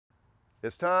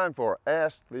It's time for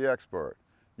Ask the Expert.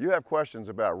 You have questions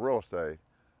about real estate.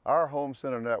 Our Home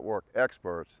Center Network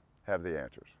experts have the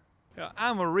answers.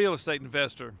 I'm a real estate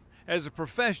investor. As a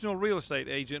professional real estate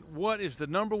agent, what is the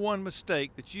 #1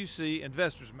 mistake that you see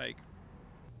investors make?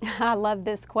 I love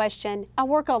this question. I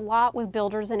work a lot with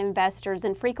builders and investors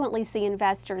and frequently see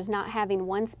investors not having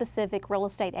one specific real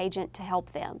estate agent to help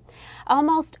them.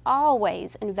 Almost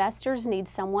always, investors need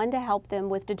someone to help them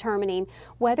with determining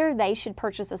whether they should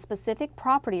purchase a specific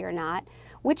property or not,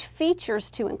 which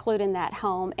features to include in that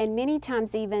home, and many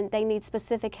times even they need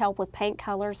specific help with paint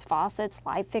colors, faucets,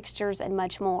 light fixtures, and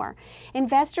much more.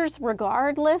 Investors,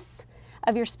 regardless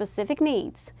of your specific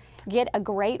needs, get a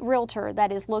great realtor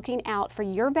that is looking out for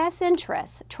your best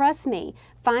interests. Trust me,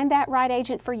 find that right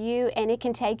agent for you and it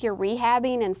can take your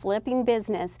rehabbing and flipping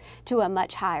business to a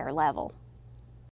much higher level.